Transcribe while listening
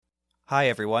Hi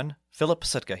everyone, Philip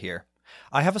Sitka here.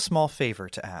 I have a small favor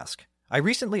to ask. I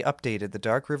recently updated the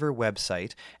Dark River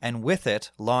website and with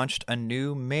it launched a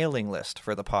new mailing list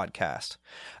for the podcast.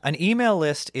 An email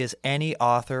list is any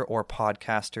author or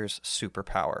podcaster's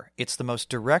superpower. It's the most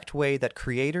direct way that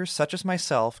creators such as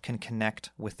myself can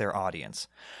connect with their audience.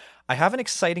 I have an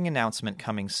exciting announcement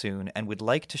coming soon and would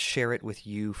like to share it with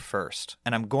you first,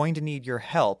 and I'm going to need your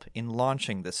help in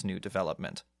launching this new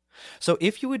development. So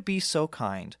if you would be so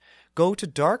kind, go to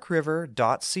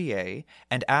darkriver.ca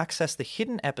and access the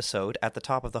hidden episode at the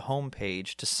top of the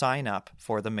homepage to sign up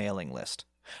for the mailing list.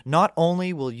 Not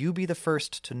only will you be the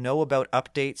first to know about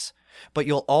updates, but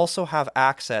you'll also have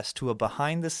access to a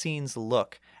behind-the-scenes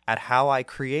look at how I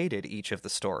created each of the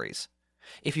stories.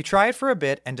 If you try it for a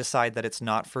bit and decide that it's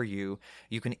not for you,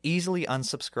 you can easily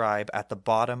unsubscribe at the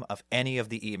bottom of any of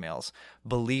the emails.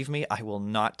 Believe me, I will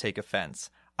not take offense.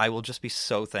 I will just be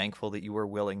so thankful that you were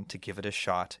willing to give it a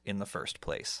shot in the first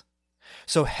place.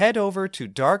 So head over to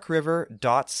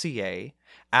darkriver.ca,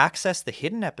 access the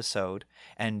hidden episode,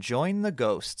 and join the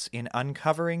ghosts in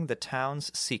uncovering the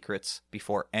town's secrets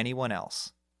before anyone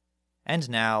else. And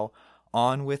now,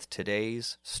 on with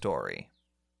today's story.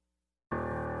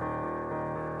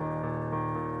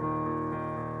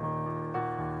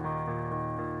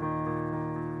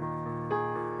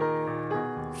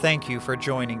 Thank you for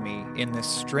joining me in this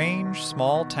strange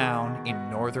small town in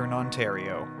northern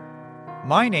Ontario.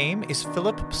 My name is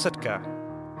Philip Sitka.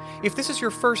 If this is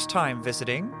your first time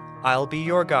visiting, I'll be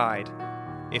your guide.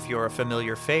 If you're a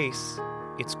familiar face,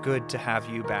 it's good to have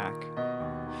you back.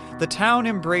 The town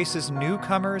embraces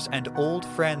newcomers and old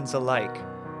friends alike,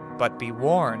 but be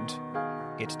warned,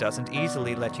 it doesn't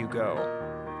easily let you go.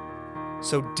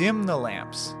 So dim the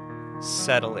lamps,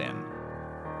 settle in.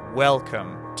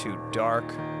 Welcome to Dark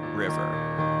River.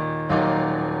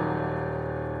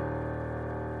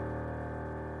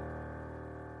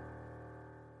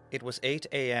 It was 8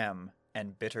 a.m.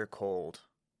 and bitter cold.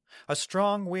 A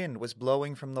strong wind was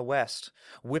blowing from the west,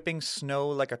 whipping snow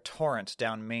like a torrent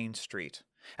down Main Street,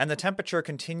 and the temperature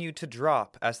continued to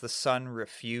drop as the sun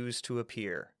refused to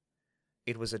appear.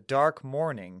 It was a dark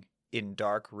morning in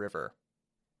Dark River.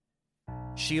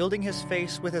 Shielding his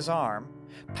face with his arm,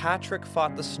 Patrick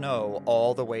fought the snow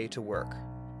all the way to work.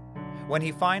 When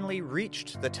he finally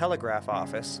reached the telegraph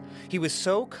office, he was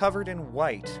so covered in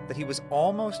white that he was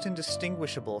almost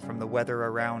indistinguishable from the weather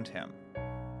around him.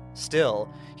 Still,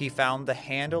 he found the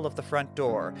handle of the front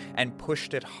door and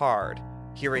pushed it hard,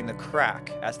 hearing the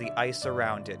crack as the ice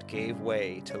around it gave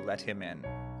way to let him in.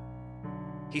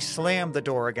 He slammed the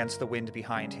door against the wind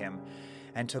behind him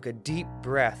and took a deep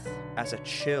breath as a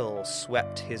chill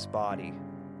swept his body.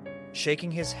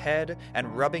 Shaking his head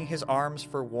and rubbing his arms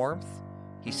for warmth,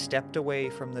 he stepped away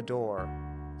from the door,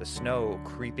 the snow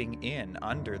creeping in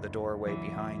under the doorway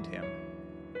behind him.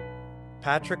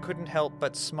 Patrick couldn't help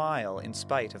but smile in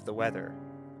spite of the weather.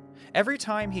 Every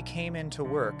time he came into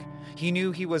work, he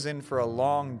knew he was in for a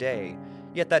long day,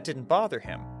 yet that didn't bother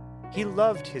him. He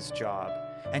loved his job,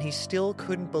 and he still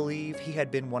couldn't believe he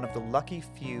had been one of the lucky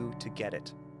few to get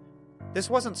it. This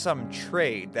wasn't some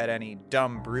trade that any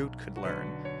dumb brute could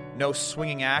learn. No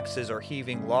swinging axes or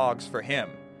heaving logs for him.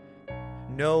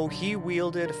 No, he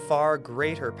wielded far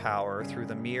greater power through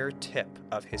the mere tip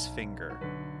of his finger.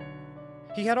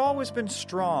 He had always been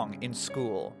strong in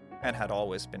school, and had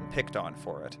always been picked on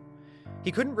for it.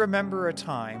 He couldn't remember a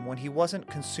time when he wasn't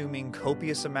consuming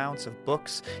copious amounts of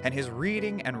books, and his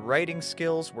reading and writing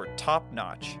skills were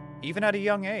top-notch, even at a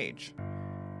young age.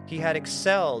 He had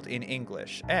excelled in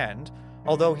English, and,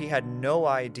 although he had no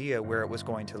idea where it was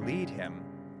going to lead him,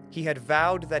 he had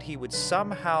vowed that he would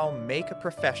somehow make a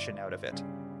profession out of it.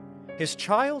 His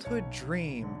childhood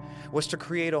dream was to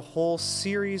create a whole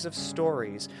series of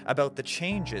stories about the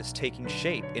changes taking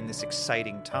shape in this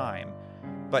exciting time,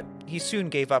 but he soon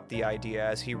gave up the idea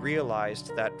as he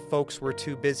realized that folks were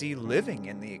too busy living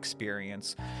in the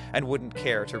experience and wouldn't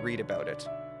care to read about it.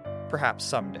 Perhaps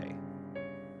someday.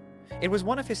 It was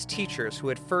one of his teachers who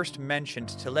had first mentioned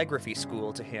telegraphy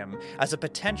school to him as a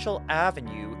potential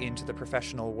avenue into the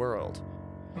professional world.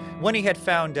 When he had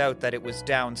found out that it was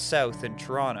down south in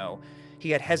Toronto, he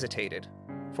had hesitated,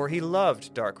 for he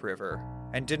loved Dark River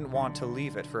and didn't want to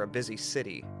leave it for a busy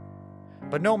city.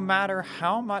 But no matter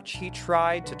how much he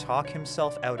tried to talk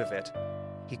himself out of it,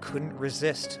 he couldn't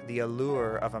resist the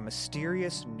allure of a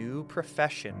mysterious new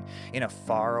profession in a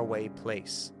faraway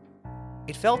place.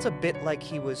 It felt a bit like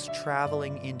he was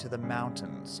traveling into the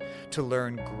mountains to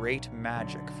learn great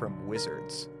magic from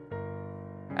wizards.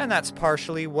 And that's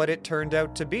partially what it turned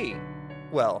out to be.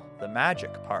 Well, the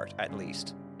magic part, at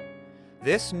least.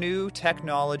 This new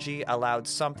technology allowed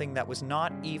something that was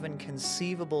not even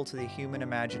conceivable to the human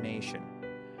imagination: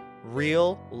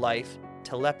 real-life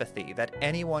telepathy that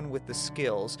anyone with the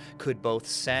skills could both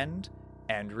send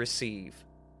and receive.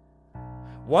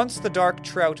 Once the Dark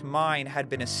Trout Mine had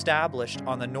been established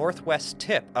on the northwest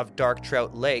tip of Dark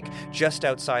Trout Lake, just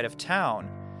outside of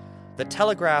town, the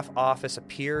telegraph office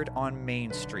appeared on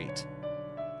Main Street.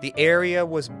 The area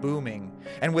was booming,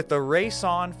 and with the race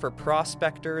on for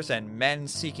prospectors and men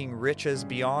seeking riches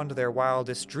beyond their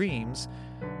wildest dreams,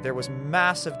 there was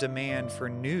massive demand for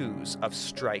news of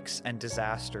strikes and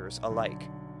disasters alike.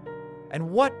 And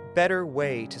what better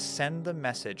way to send the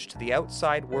message to the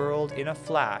outside world in a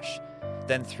flash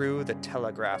than through the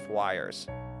telegraph wires?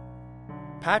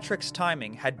 Patrick's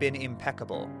timing had been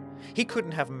impeccable. He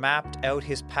couldn't have mapped out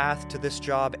his path to this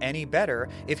job any better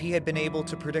if he had been able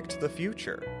to predict the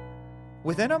future.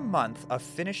 Within a month of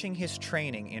finishing his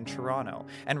training in Toronto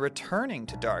and returning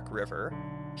to Dark River,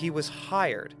 he was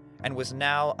hired and was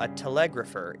now a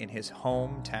telegrapher in his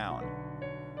hometown.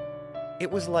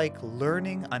 It was like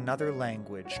learning another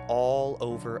language all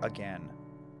over again.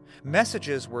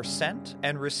 Messages were sent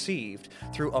and received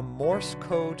through a Morse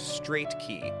code straight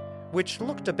key, which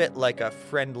looked a bit like a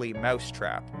friendly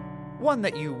mousetrap, one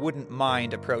that you wouldn't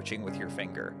mind approaching with your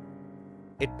finger.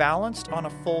 It balanced on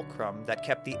a fulcrum that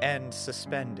kept the end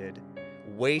suspended,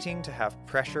 waiting to have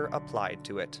pressure applied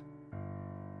to it.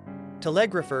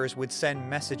 Telegraphers would send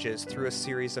messages through a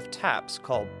series of taps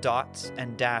called dots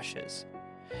and dashes.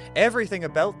 Everything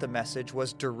about the message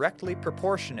was directly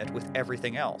proportionate with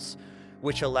everything else,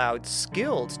 which allowed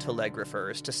skilled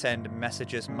telegraphers to send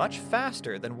messages much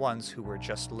faster than ones who were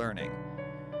just learning.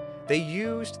 They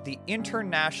used the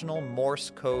International Morse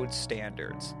Code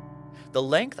Standards. The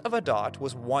length of a dot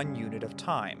was 1 unit of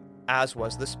time, as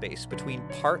was the space between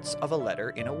parts of a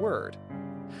letter in a word.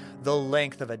 The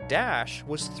length of a dash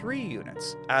was 3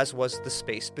 units, as was the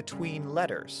space between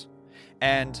letters.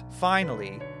 And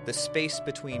finally, the space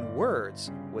between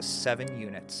words was 7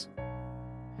 units.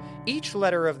 Each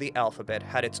letter of the alphabet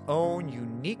had its own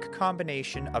unique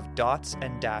combination of dots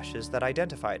and dashes that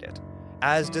identified it,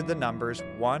 as did the numbers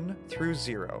 1 through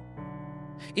 0.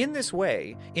 In this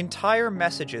way, entire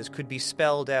messages could be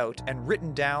spelled out and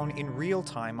written down in real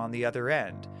time on the other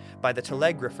end, by the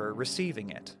telegrapher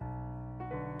receiving it.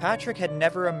 Patrick had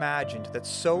never imagined that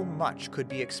so much could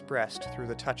be expressed through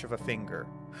the touch of a finger,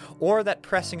 or that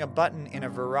pressing a button in a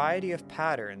variety of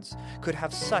patterns could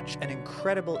have such an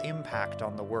incredible impact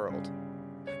on the world.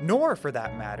 Nor, for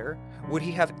that matter, would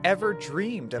he have ever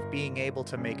dreamed of being able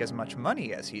to make as much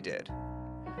money as he did.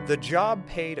 The job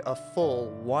paid a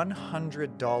full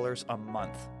 $100 a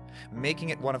month, making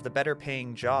it one of the better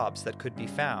paying jobs that could be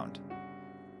found.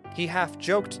 He half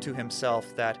joked to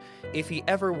himself that if he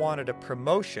ever wanted a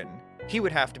promotion, he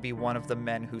would have to be one of the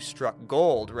men who struck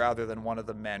gold rather than one of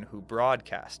the men who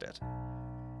broadcast it.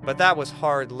 But that was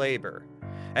hard labor,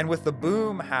 and with the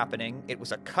boom happening, it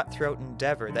was a cutthroat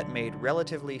endeavor that made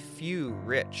relatively few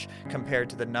rich compared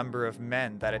to the number of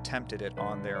men that attempted it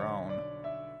on their own.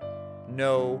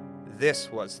 No,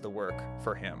 this was the work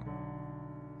for him.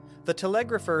 The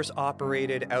telegraphers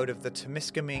operated out of the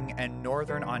Temiskaming and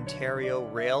Northern Ontario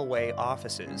Railway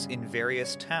offices in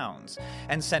various towns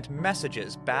and sent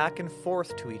messages back and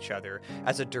forth to each other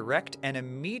as a direct and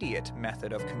immediate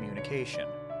method of communication.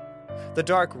 The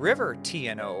Dark River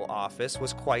T&O office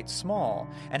was quite small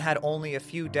and had only a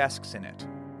few desks in it,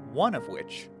 one of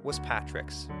which was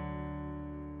Patrick's.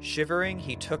 Shivering,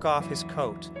 he took off his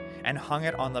coat and hung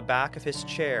it on the back of his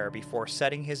chair before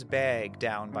setting his bag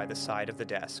down by the side of the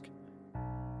desk.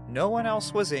 No one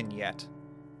else was in yet.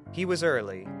 He was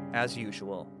early, as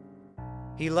usual.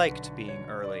 He liked being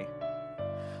early.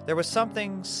 There was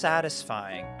something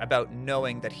satisfying about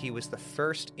knowing that he was the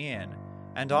first in,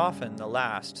 and often the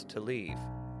last to leave.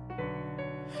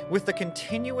 With the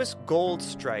continuous gold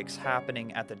strikes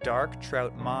happening at the Dark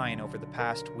Trout Mine over the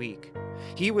past week,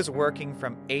 he was working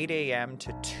from 8 a.m.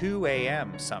 to 2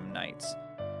 a.m. some nights.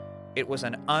 It was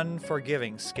an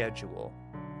unforgiving schedule,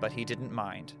 but he didn't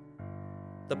mind.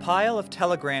 The pile of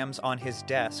telegrams on his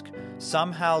desk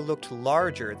somehow looked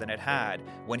larger than it had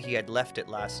when he had left it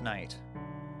last night.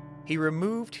 He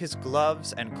removed his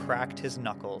gloves and cracked his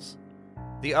knuckles.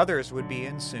 The others would be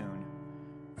in soon.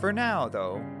 For now,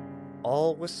 though,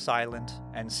 all was silent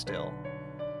and still.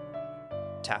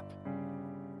 Tap.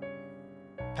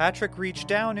 Patrick reached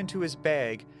down into his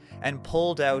bag and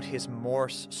pulled out his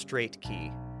Morse straight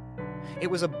key. It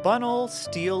was a Bunnell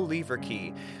steel lever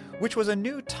key, which was a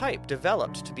new type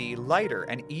developed to be lighter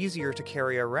and easier to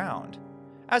carry around,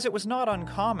 as it was not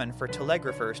uncommon for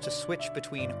telegraphers to switch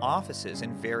between offices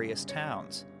in various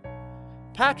towns.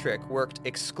 Patrick worked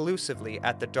exclusively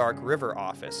at the Dark River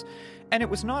office, and it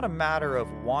was not a matter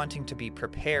of wanting to be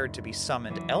prepared to be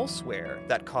summoned elsewhere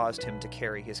that caused him to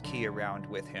carry his key around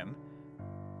with him.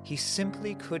 He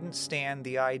simply couldn't stand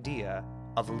the idea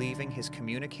of leaving his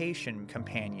communication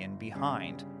companion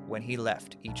behind when he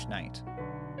left each night.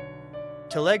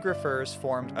 Telegraphers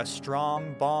formed a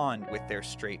strong bond with their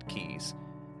straight keys,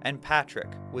 and Patrick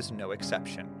was no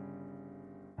exception.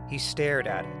 He stared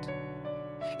at it.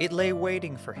 It lay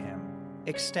waiting for him,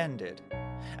 extended,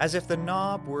 as if the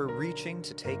knob were reaching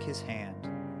to take his hand.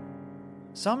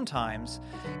 Sometimes,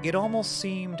 it almost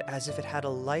seemed as if it had a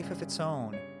life of its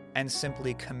own and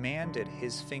simply commanded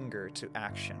his finger to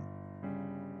action.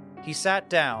 He sat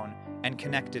down and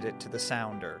connected it to the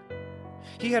sounder.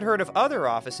 He had heard of other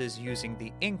offices using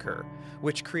the inker,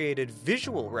 which created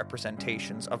visual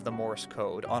representations of the Morse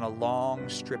code on a long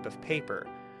strip of paper,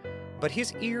 but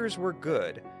his ears were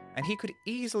good, and he could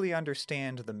easily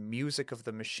understand the music of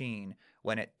the machine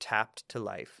when it tapped to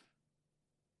life.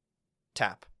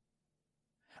 Tap.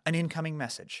 An incoming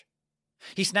message.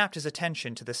 He snapped his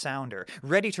attention to the sounder,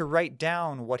 ready to write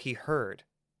down what he heard.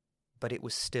 But it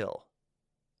was still.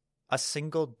 A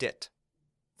single dit.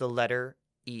 The letter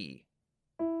E.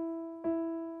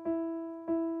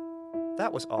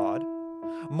 That was odd.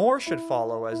 More should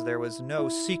follow, as there was no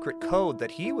secret code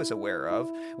that he was aware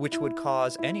of which would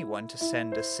cause anyone to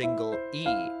send a single E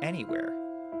anywhere.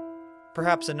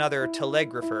 Perhaps another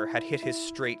telegrapher had hit his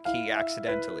straight key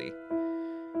accidentally.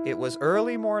 It was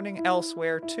early morning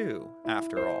elsewhere too,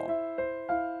 after all.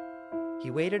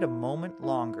 He waited a moment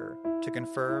longer to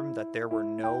confirm that there were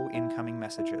no incoming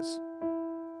messages.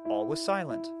 All was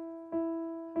silent.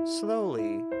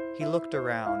 Slowly, he looked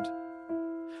around.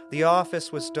 The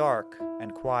office was dark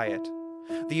and quiet.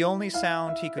 The only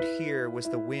sound he could hear was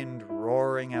the wind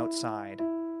roaring outside.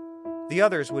 The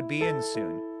others would be in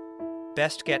soon.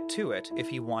 Best get to it if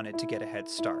he wanted to get a head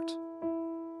start.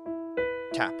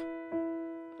 Tap.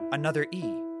 Another E.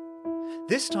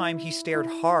 This time he stared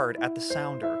hard at the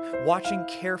sounder, watching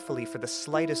carefully for the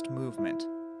slightest movement.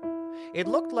 It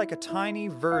looked like a tiny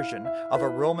version of a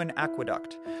Roman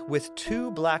aqueduct, with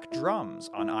two black drums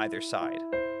on either side.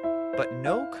 But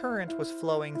no current was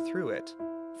flowing through it,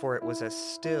 for it was as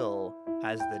still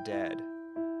as the dead.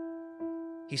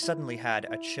 He suddenly had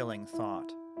a chilling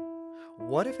thought.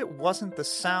 What if it wasn't the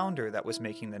sounder that was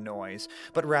making the noise,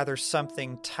 but rather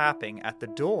something tapping at the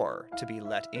door to be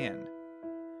let in?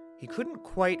 He couldn't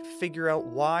quite figure out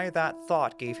why that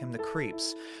thought gave him the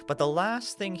creeps, but the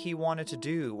last thing he wanted to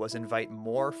do was invite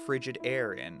more frigid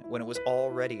air in when it was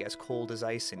already as cold as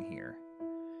ice in here.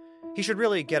 He should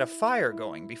really get a fire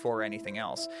going before anything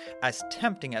else, as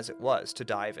tempting as it was to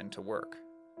dive into work.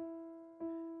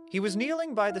 He was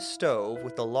kneeling by the stove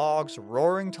with the logs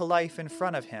roaring to life in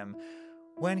front of him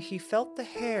when he felt the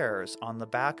hairs on the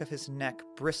back of his neck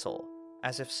bristle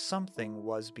as if something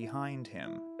was behind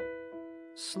him.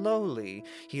 Slowly,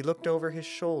 he looked over his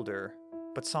shoulder,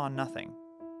 but saw nothing.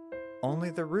 Only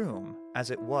the room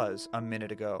as it was a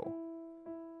minute ago.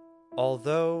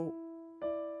 Although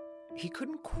he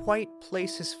couldn't quite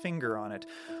place his finger on it,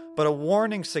 but a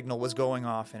warning signal was going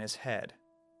off in his head.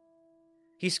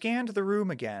 He scanned the room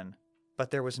again,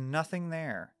 but there was nothing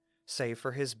there, save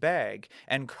for his bag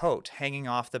and coat hanging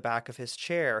off the back of his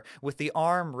chair, with the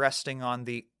arm resting on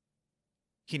the...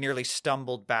 He nearly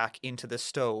stumbled back into the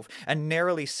stove and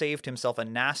narrowly saved himself a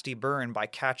nasty burn by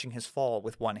catching his fall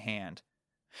with one hand.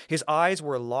 His eyes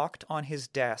were locked on his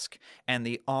desk, and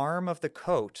the arm of the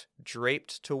coat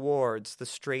draped towards the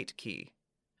straight key.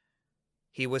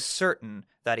 He was certain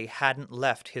that he hadn't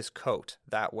left his coat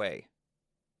that way.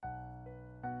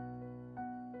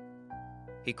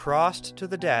 He crossed to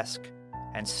the desk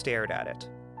and stared at it.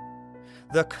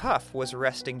 The cuff was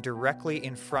resting directly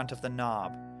in front of the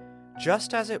knob,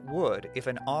 just as it would if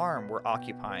an arm were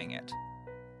occupying it.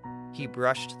 He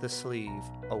brushed the sleeve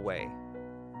away.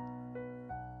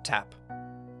 Tap.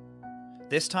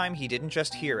 This time he didn't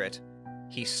just hear it,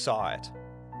 he saw it.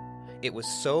 It was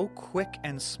so quick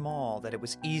and small that it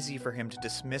was easy for him to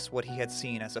dismiss what he had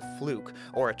seen as a fluke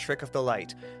or a trick of the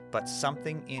light, but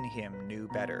something in him knew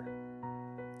better.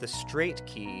 The straight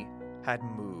key had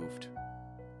moved.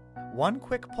 One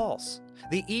quick pulse,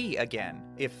 the E again,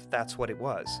 if that's what it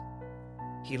was.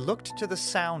 He looked to the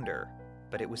sounder,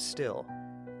 but it was still.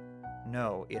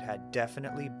 No, it had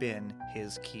definitely been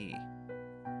his key.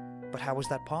 But how was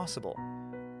that possible?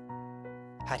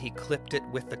 Had he clipped it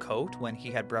with the coat when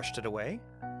he had brushed it away?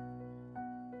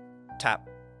 Tap,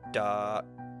 da,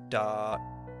 da,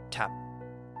 tap.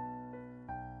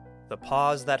 The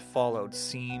pause that followed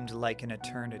seemed like an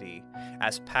eternity,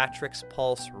 as Patrick's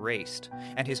pulse raced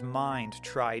and his mind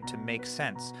tried to make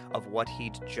sense of what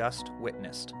he'd just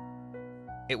witnessed.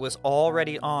 It was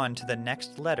already on to the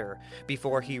next letter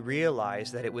before he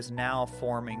realized that it was now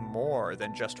forming more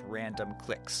than just random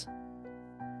clicks.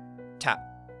 Tap.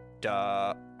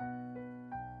 Duh.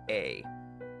 A.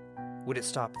 Would it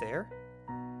stop there?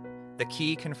 The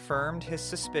key confirmed his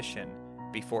suspicion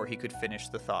before he could finish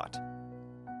the thought.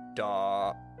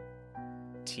 Da.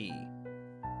 T.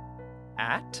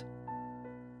 At?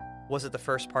 Was it the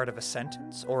first part of a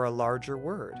sentence or a larger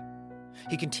word?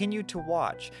 He continued to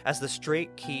watch as the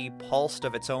straight key pulsed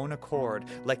of its own accord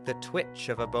like the twitch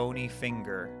of a bony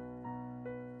finger.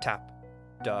 Tap.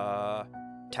 Da.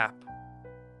 Tap.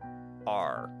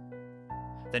 R.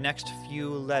 The next few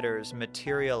letters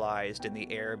materialized in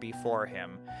the air before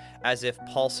him, as if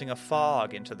pulsing a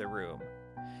fog into the room.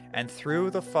 And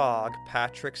through the fog,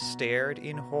 Patrick stared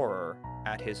in horror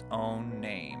at his own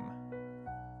name.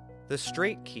 The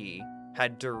straight key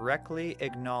had directly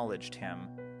acknowledged him,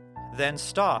 then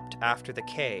stopped after the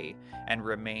K and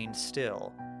remained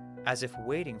still, as if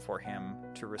waiting for him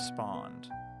to respond.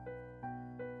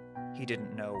 He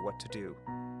didn't know what to do.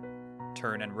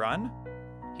 Turn and run?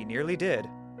 He nearly did.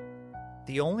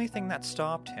 The only thing that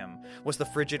stopped him was the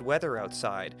frigid weather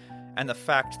outside, and the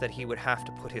fact that he would have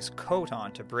to put his coat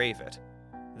on to brave it,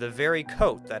 the very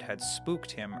coat that had spooked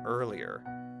him earlier.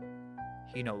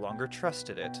 He no longer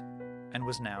trusted it, and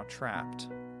was now trapped.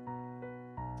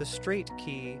 The straight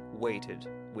key waited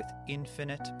with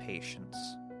infinite patience.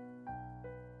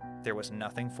 There was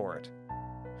nothing for it.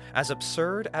 As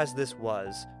absurd as this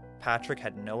was, Patrick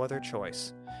had no other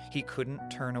choice. He couldn't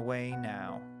turn away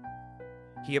now.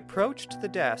 He approached the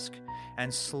desk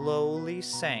and slowly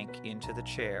sank into the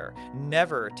chair,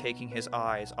 never taking his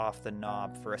eyes off the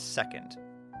knob for a second.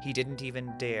 He didn't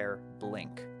even dare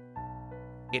blink.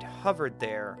 It hovered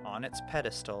there on its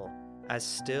pedestal, as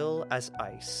still as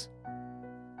ice.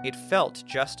 It felt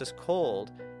just as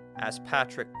cold as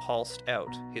Patrick pulsed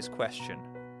out his question.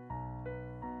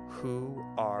 Who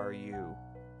are you?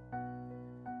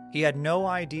 He had no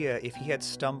idea if he had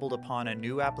stumbled upon a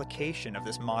new application of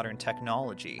this modern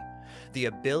technology, the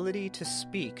ability to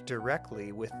speak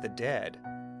directly with the dead.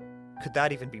 Could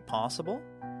that even be possible?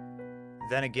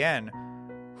 Then again,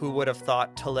 who would have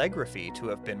thought telegraphy to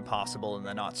have been possible in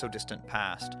the not-so-distant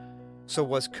past? So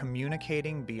was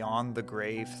communicating beyond the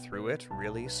grave through it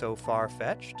really so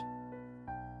far-fetched?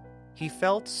 He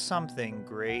felt something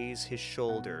graze his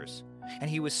shoulders, and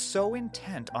he was so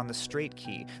intent on the straight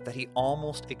key that he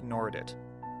almost ignored it.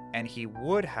 And he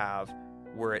would have,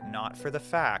 were it not for the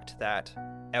fact that,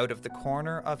 out of the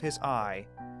corner of his eye,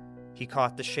 he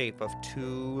caught the shape of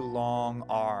two long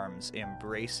arms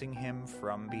embracing him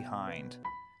from behind.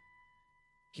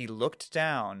 He looked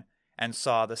down and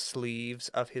saw the sleeves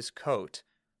of his coat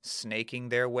snaking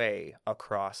their way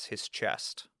across his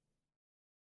chest.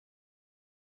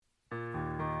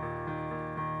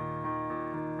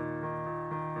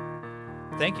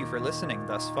 Thank you for listening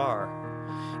thus far.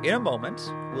 In a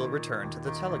moment, we'll return to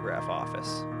the telegraph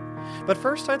office. But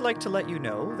first, I'd like to let you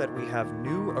know that we have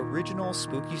new original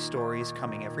spooky stories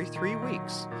coming every 3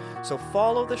 weeks, so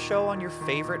follow the show on your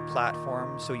favorite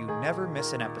platform so you never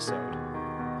miss an episode.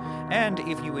 And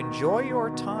if you enjoy your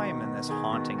time in this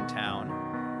haunting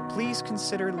town, please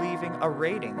consider leaving a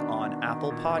rating on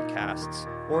Apple Podcasts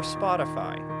or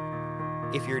Spotify.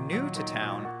 If you're new to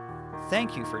town,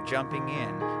 thank you for jumping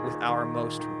in with our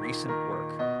most recent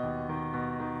work.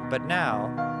 But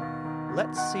now,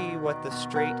 let's see what the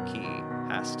straight key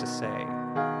has to say.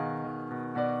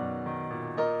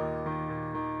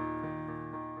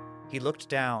 He looked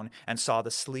down and saw the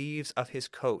sleeves of his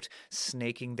coat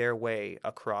snaking their way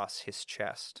across his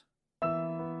chest.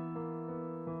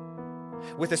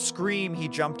 With a scream, he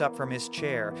jumped up from his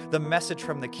chair, the message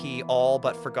from the key all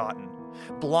but forgotten.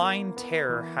 Blind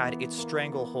terror had its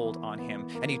stranglehold on him,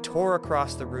 and he tore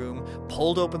across the room,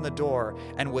 pulled open the door,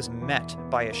 and was met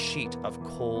by a sheet of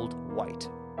cold white.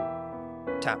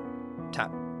 Tap,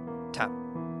 tap, tap.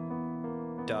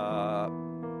 Duh.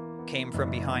 Came from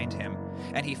behind him,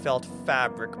 and he felt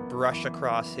fabric brush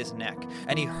across his neck,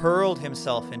 and he hurled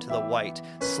himself into the white,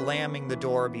 slamming the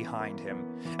door behind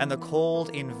him, and the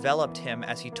cold enveloped him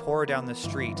as he tore down the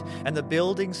street, and the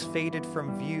buildings faded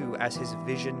from view as his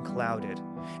vision clouded,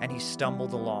 and he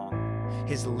stumbled along,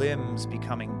 his limbs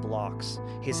becoming blocks,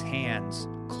 his hands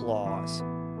claws.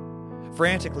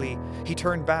 Frantically, he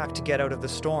turned back to get out of the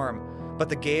storm, but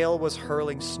the gale was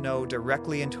hurling snow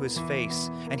directly into his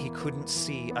face, and he couldn't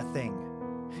see a thing.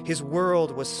 His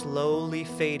world was slowly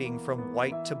fading from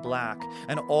white to black,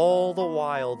 and all the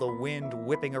while the wind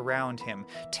whipping around him,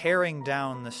 tearing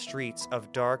down the streets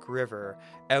of Dark River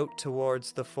out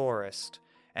towards the forest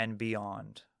and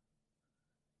beyond.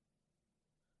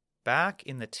 Back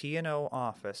in the T&O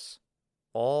office,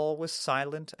 all was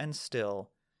silent and still,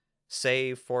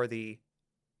 save for the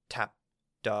tap,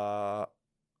 da,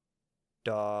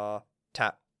 da,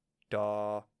 tap,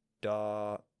 da,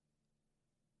 da.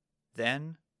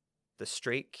 Then the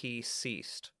straight key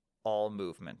ceased all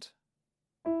movement.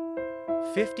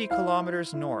 50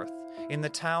 kilometers north, in the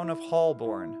town of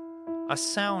Holborn, a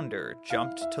sounder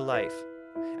jumped to life,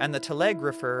 and the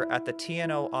telegrapher at the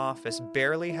T&O office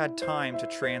barely had time to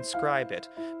transcribe it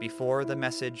before the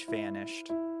message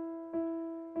vanished.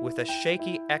 With a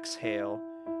shaky exhale,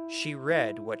 she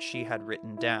read what she had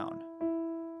written down.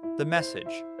 The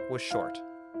message was short.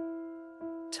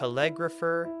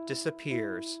 Telegrapher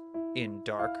disappears in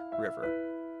Dark River.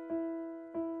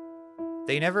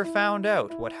 They never found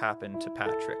out what happened to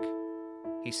Patrick.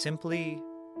 He simply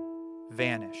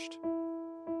vanished.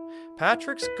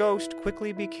 Patrick's ghost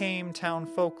quickly became town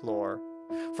folklore,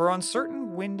 for on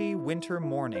certain windy winter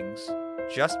mornings,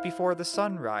 just before the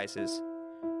sun rises,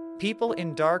 people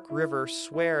in Dark River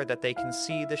swear that they can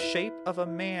see the shape of a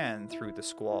man through the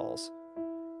squalls,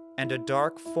 and a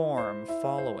dark form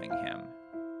following him.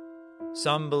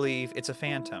 Some believe it's a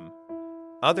phantom.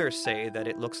 Others say that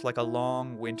it looks like a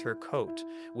long winter coat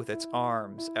with its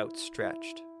arms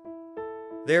outstretched.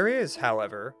 There is,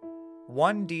 however,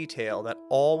 one detail that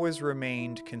always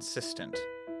remained consistent.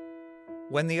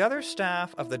 When the other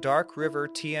staff of the Dark River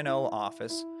T&O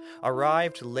office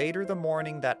arrived later the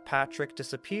morning that Patrick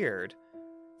disappeared,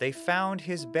 they found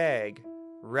his bag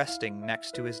resting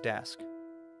next to his desk.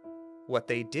 What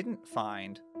they didn't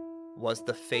find was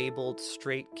the fabled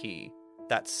straight key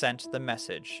that sent the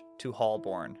message to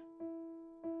Holborn.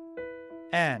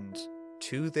 And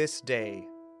to this day,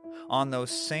 on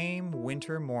those same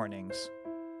winter mornings,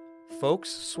 folks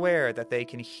swear that they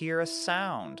can hear a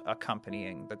sound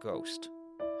accompanying the ghost.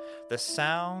 The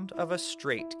sound of a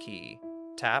straight key,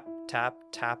 tap, tap,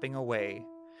 tapping away,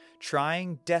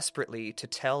 trying desperately to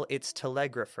tell its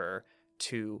telegrapher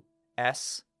to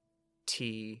S-T-A-Y.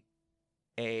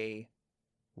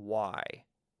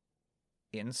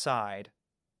 Inside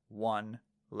one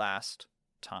last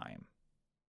time.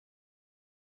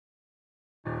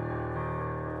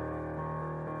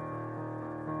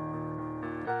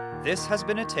 This has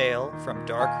been a tale from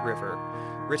Dark River,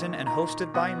 written and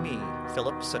hosted by me,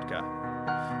 Philip Sitka.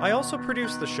 I also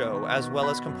produced the show as well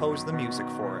as composed the music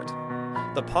for it.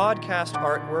 The podcast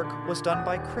artwork was done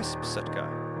by Crisp Sitka.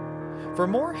 For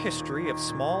more history of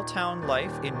small-town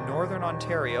life in Northern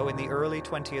Ontario in the early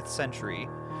 20th century,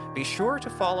 be sure to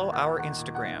follow our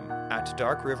Instagram at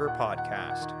Dark River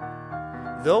Podcast.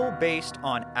 Though based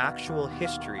on actual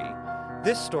history,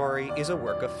 this story is a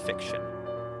work of fiction.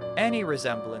 Any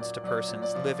resemblance to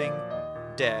persons living,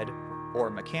 dead, or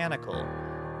mechanical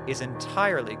is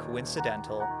entirely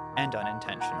coincidental and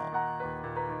unintentional.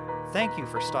 Thank you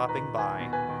for stopping by,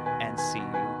 and see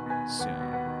you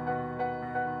soon.